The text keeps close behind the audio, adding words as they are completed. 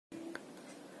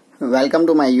Welcome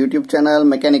to my YouTube channel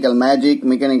Mechanical Magic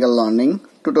Mechanical Learning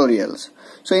Tutorials.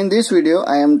 So in this video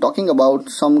I am talking about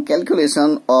some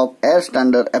calculation of air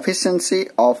standard efficiency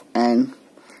of an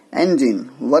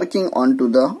engine working onto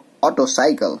the Otto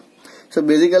cycle. So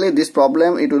basically this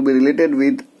problem it will be related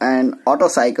with an Otto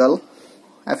cycle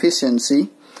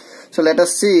efficiency. So let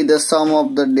us see the sum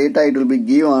of the data it will be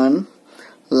given,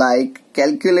 like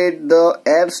calculate the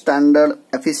air standard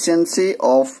efficiency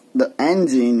of the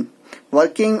engine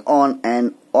working on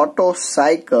an Otto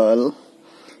cycle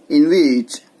in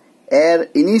which air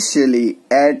initially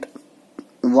at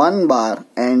 1 bar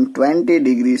and 20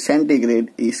 degrees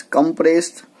centigrade is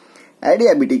compressed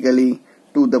adiabatically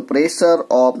to the pressure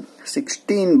of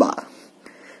 16 bar.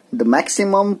 The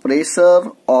maximum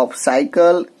pressure of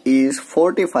cycle is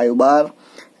 45 bar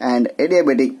and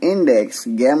adiabatic index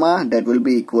gamma that will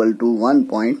be equal to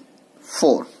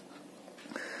 1.4.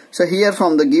 So here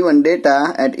from the given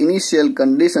data at initial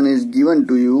condition is given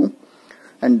to you,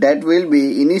 and that will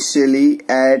be initially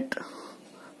at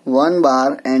 1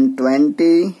 bar and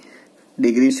 20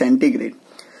 degrees centigrade.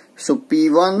 So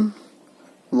P1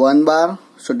 1 bar,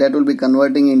 so that will be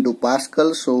converting into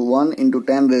Pascal, so 1 into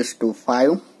 10 raised to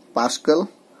 5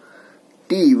 Pascal.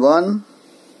 T1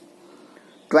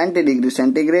 20 degrees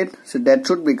centigrade, so that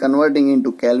should be converting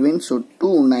into Kelvin, so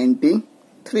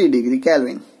 293 degree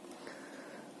Kelvin.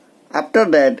 After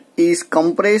that is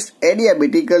compressed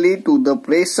adiabatically to the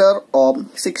pressure of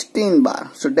 16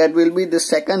 bar. So that will be the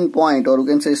second point, or you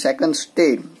can say second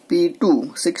state,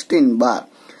 P2 16 bar.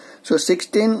 So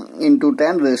 16 into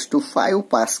 10 raised to 5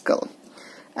 Pascal.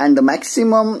 And the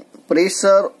maximum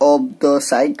pressure of the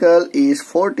cycle is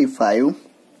 45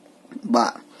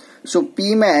 bar. So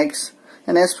Pmax,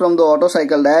 and as from the Otto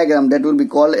cycle diagram, that will be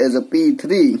called as a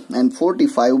P3 and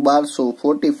 45 bar. So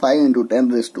 45 into 10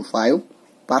 raised to 5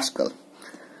 Pascal.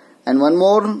 And one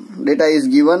more data is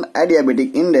given,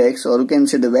 adiabatic index, or you can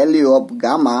say the value of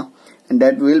gamma, and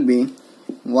that will be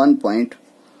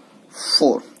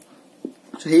 1.4.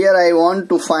 So here I want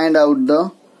to find out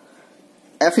the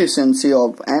efficiency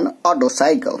of an Otto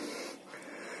cycle.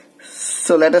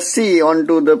 So let us see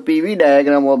onto the PV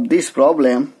diagram of this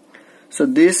problem. So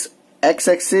this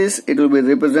x-axis it will be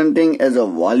representing as a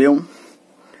volume,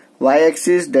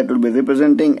 y-axis that will be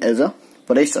representing as a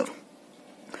pressure.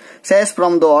 So as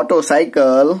from the Otto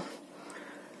cycle,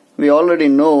 we already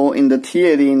know in the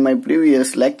theory in my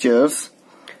previous lectures,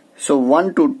 so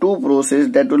 1 to 2 process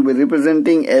that will be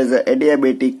representing as a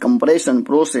adiabatic compression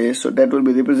process, so that will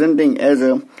be representing as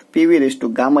a PV raised to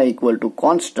gamma equal to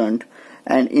constant,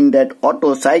 and in that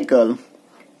Otto cycle,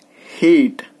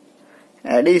 heat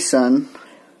addition,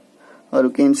 or you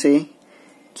can say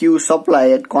Q supply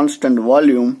at constant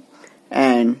volume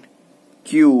and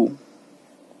Q,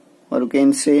 or you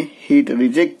can say heat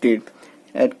rejected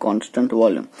at constant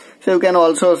volume. So you can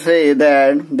also say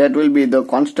that that will be the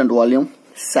constant volume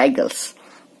cycles.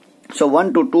 So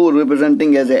 1 to 2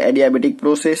 representing as a adiabatic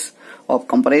process of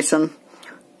compression,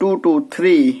 2 to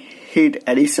 3 heat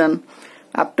addition,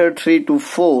 after 3 to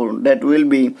 4 that will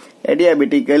be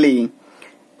adiabatically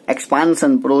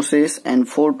expansion process, and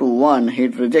 4 to 1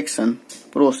 heat rejection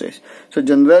process. So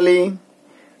generally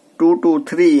 2 to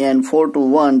 3 and 4 to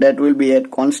 1 that will be at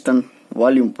constant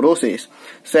volume process.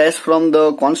 So as from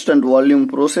the constant volume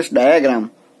process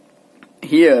diagram,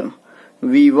 here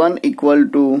V1 equal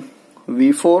to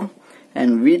V4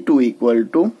 and V2 equal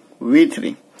to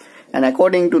V3, and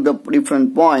according to the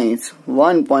different points,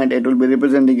 one point it will be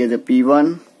representing as a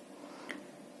P1,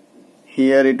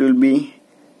 here it will be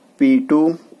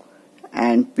P2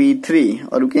 and P3,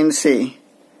 or you can say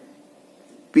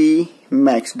P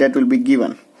max that will be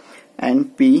given,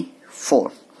 and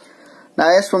P4. Now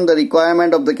as from the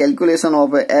requirement of the calculation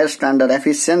of a air standard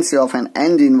efficiency of an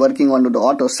engine working onto the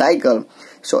Otto cycle,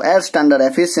 so air standard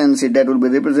efficiency that will be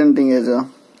representing as a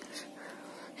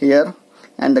here,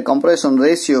 and the compression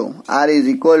ratio R is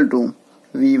equal to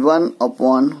V1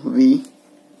 upon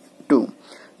V2.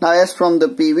 Now as from the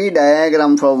PV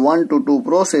diagram for 1 to 2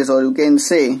 process, or you can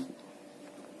say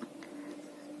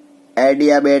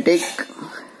adiabatic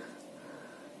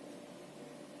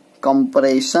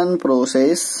compression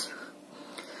process,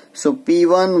 so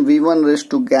P1 V1 raised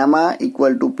to gamma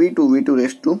equal to P2 V2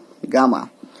 raised to gamma.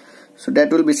 So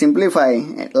that will be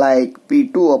simplified like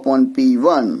P2 upon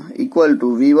P1 equal to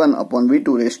V1 upon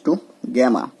V2 raised to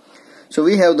gamma. So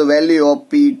we have the value of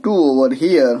P2 over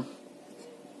here,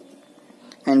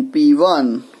 and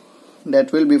P1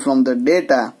 that will be from the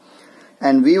data,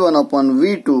 and V1 upon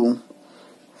V2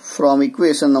 from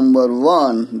equation number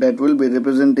 1 that will be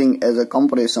representing as a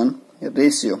compression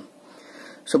ratio.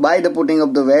 So by the putting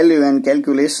of the value and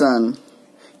calculation,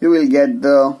 you will get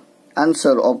the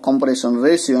answer of compression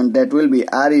ratio, and that will be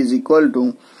R is equal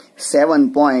to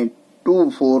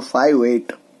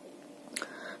 7.2458.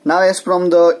 Now as from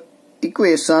the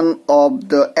equation of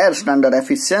the air standard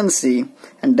efficiency,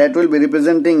 and that will be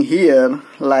representing here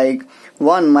like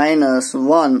 1 minus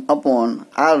 1 upon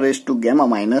R raised to gamma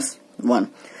minus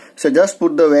 1. So just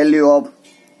put the value of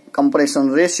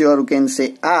compression ratio, or you can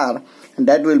say R, and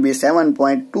that will be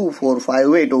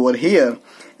 7.2458 over here,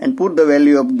 and put the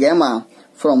value of gamma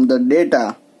from the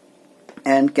data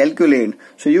and calculate.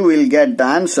 So you will get the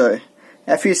answer,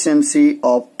 efficiency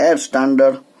of air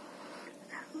standard,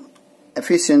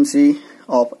 efficiency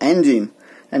of engine,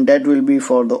 and that will be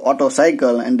for the Otto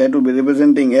cycle, and that will be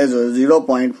representing as a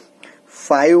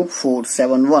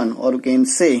 0.5471, or you can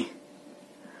say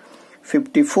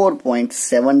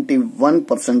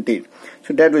 54.71%.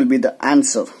 So that will be the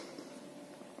answer.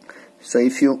 So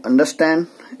if you understand,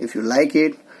 if you like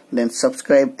it, then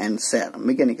subscribe and share.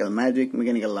 Mechanical Magic,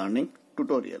 Mechanical Learning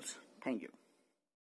Tutorials. Thank you.